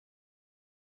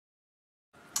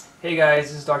Hey guys,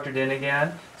 this is Dr. Din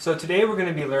again. So today we're going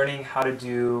to be learning how to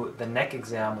do the neck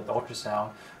exam with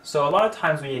ultrasound. So a lot of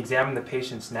times when you examine the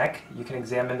patient's neck, you can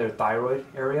examine their thyroid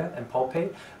area and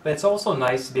palpate, but it's also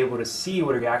nice to be able to see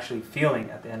what you're actually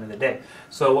feeling at the end of the day.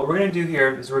 So what we're going to do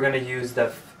here is we're going to use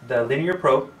the linear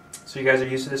probe. So you guys are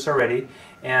used to this already,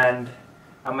 and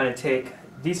I'm going to take a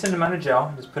decent amount of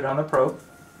gel, just put it on the probe.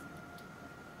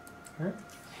 Here.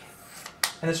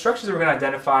 And the structures that we're going to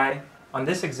identify on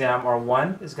this exam are,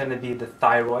 one is going to be the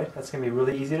thyroid. That's going to be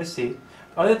really easy to see.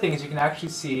 The other thing is you can actually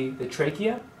see the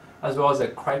trachea as well as the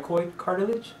cricoid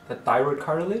cartilage, the thyroid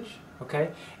cartilage.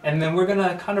 Okay, and then we're going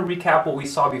to kind of recap what we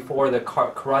saw before, the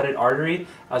carotid artery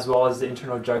as well as the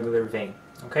internal jugular vein.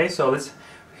 Okay, so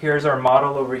here's our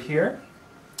model over here.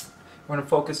 We're going to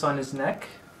focus on his neck.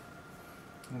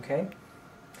 Okay,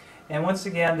 and once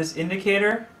again, this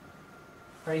indicator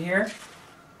right here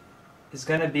is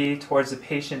going to be towards the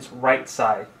patient's right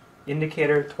side.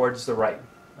 Indicator towards the right.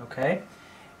 Okay?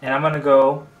 And I'm going to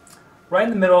go right in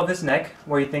the middle of his neck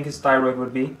where you think his thyroid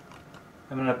would be.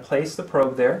 I'm going to place the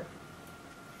probe there.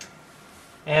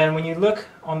 And when you look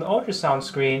on the ultrasound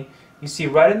screen, you see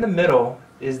right in the middle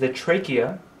is the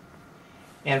trachea,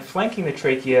 and flanking the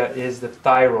trachea is the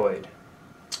thyroid.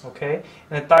 Okay?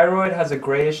 And the thyroid has a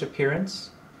grayish appearance,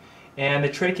 and the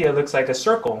trachea looks like a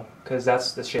circle because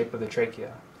that's the shape of the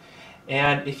trachea.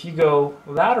 And if you go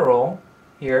lateral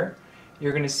here,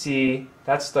 you're going to see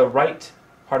that's the right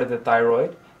part of the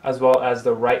thyroid as well as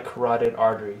the right carotid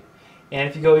artery. And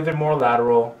if you go even more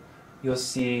lateral, you'll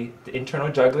see the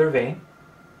internal jugular vein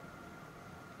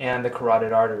and the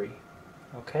carotid artery.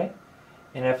 Okay?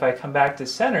 And if I come back to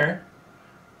center,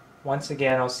 once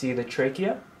again I'll see the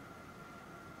trachea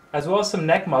as well as some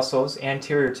neck muscles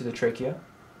anterior to the trachea.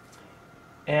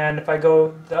 And if I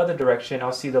go the other direction,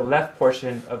 I'll see the left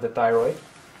portion of the thyroid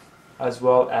as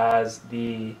well as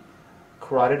the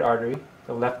carotid artery,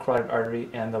 the left carotid artery,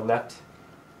 and the left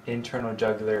internal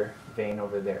jugular vein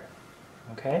over there.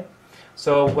 Okay?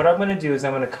 So what I'm going to do is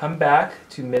I'm going to come back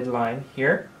to midline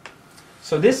here.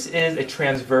 So this is a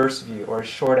transverse view or a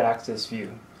short axis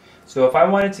view. So if I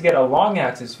wanted to get a long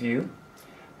axis view,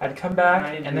 I'd come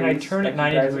back and then I'd turn it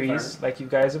 90 degrees, like you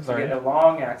guys have learned,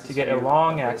 to get a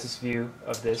long axis view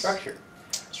of this structure.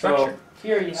 So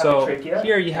here you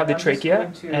have the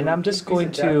trachea, and I'm just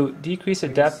going to decrease the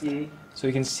depth so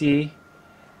you can see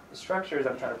the structures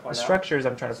I'm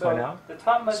trying to point out. The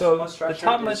topmost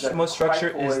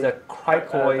structure is the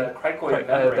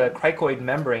cricoid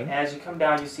membrane. And as you come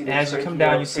down, you see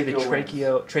the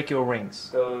tracheal rings.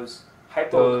 Those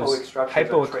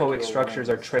hypoechoic structures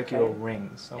are tracheal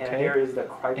rings. Okay?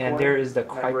 And there is the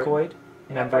cricoid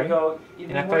membrane.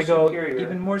 And if I go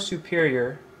even more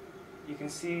superior, you can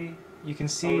see a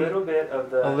little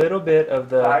bit of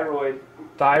the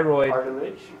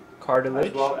thyroid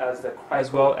cartilage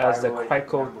as well as the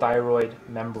cricothyroid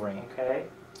membrane.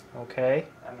 Okay?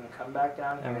 I'm going to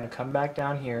come back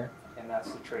down here. And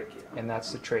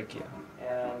that's the trachea.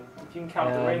 And if you can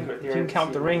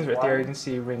count the rings right there, you can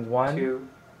see ring 1,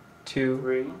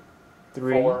 2,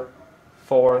 3,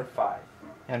 4,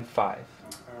 and 5.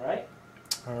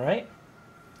 Alright?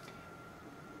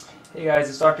 Hey guys,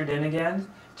 it's Dr. Din again.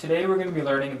 Today we're going to be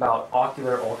learning about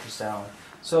ocular ultrasound.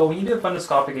 So when you do a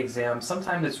fundoscopic exam,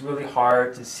 sometimes it's really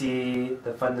hard to see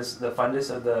the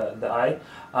fundus of the eye.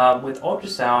 With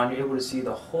ultrasound, you're able to see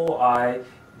the whole eye,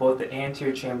 both the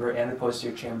anterior chamber and the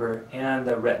posterior chamber and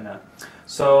the retina.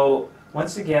 So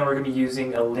once again, we're going to be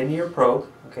using a linear probe,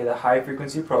 okay, the high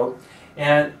frequency probe.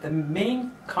 And the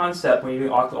main concept when you're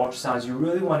doing ocular ultrasound is you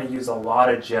really want to use a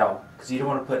lot of gel because you don't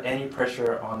want to put any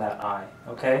pressure on that eye,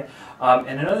 okay?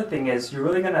 And another thing is you're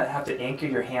really going to have to anchor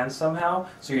your hand somehow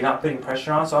so you're not putting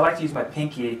pressure on. So I like to use my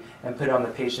pinky and put it on the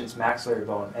patient's maxillary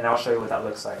bone, and I'll show you what that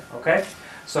looks like, okay?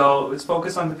 So let's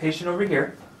focus on the patient over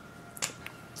here,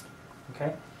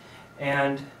 okay?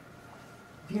 And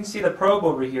you can see the probe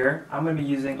over here. I'm going to be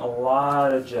using a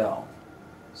lot of gel.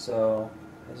 So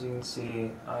as you can see,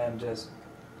 I am just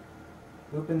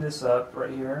looping this up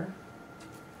right here.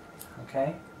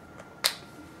 Okay?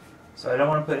 So I don't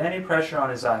want to put any pressure on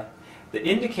his eye. The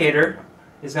indicator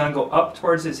is going to go up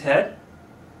towards his head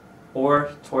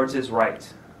or towards his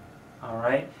right.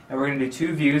 Alright? And we're going to do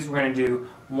two views. We're going to do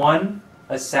one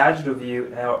a sagittal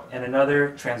view and another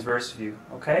transverse view.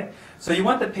 Okay? So you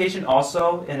want the patient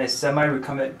also in a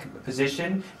semi-recumbent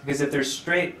position because if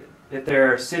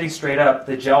they're sitting straight up,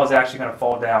 the gel is actually going to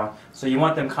fall down. So you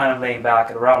want them kind of laying back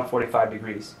at around 45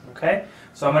 degrees. Okay?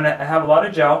 So I'm going to have a lot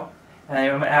of gel, and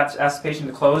I'm going to have to ask the patient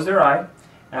to close their eye,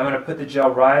 and I'm going to put the gel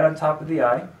right on top of the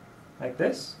eye, like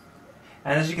this.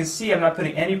 And as you can see, I'm not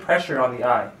putting any pressure on the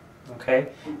eye. Okay?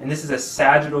 And this is a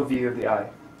sagittal view of the eye.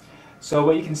 So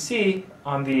what you can see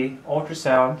on the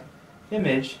ultrasound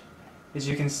image is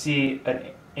you can see an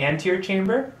anterior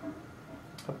chamber,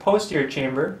 a posterior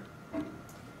chamber,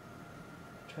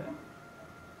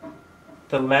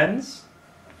 the lens,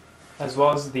 as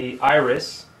well as the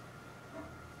iris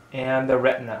and the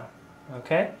retina.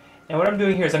 Okay? And what I'm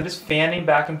doing here is I'm just fanning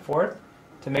back and forth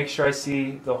to make sure I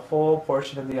see the whole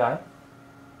portion of the eye.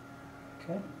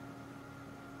 Okay?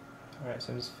 Alright,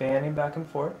 so I'm just fanning back and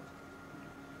forth.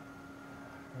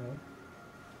 Right.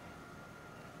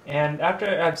 And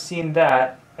after I've seen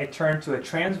that, I turn to a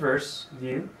transverse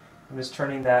view. I'm just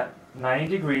turning that 90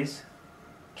 degrees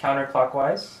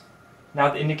counterclockwise.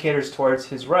 Now the indicator is towards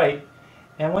his right.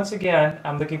 And once again,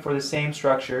 I'm looking for the same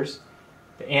structures.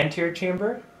 The anterior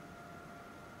chamber.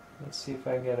 Let's see if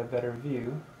I get a better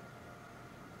view.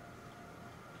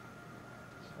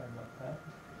 Sorry about that.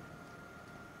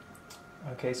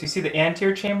 Okay, so you see the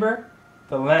anterior chamber,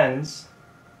 the lens,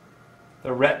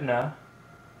 the retina,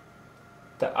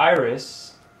 the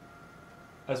iris,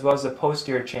 as well as the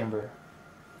posterior chamber.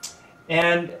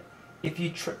 And if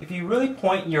you really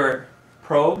point your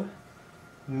probe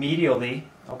medially,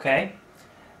 okay,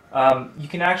 you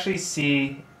can actually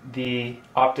see the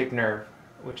optic nerve,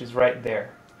 which is right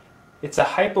there. It's a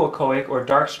hypoechoic or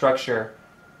dark structure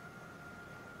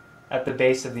at the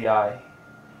base of the eye.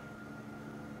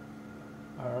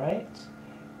 Alright.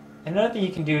 Another thing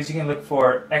you can do is you can look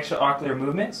for extraocular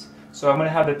movements. So I'm going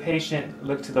to have the patient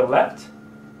look to the left.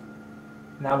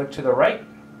 Now look to the right.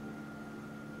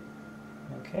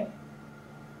 Okay.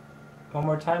 One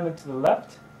more time, look to the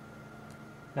left.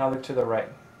 Now look to the right.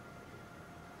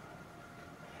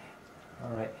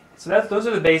 Alright. So those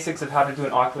are the basics of how to do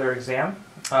an ocular exam.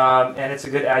 And it's a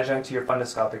good adjunct to your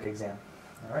fundoscopic exam.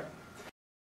 Alright.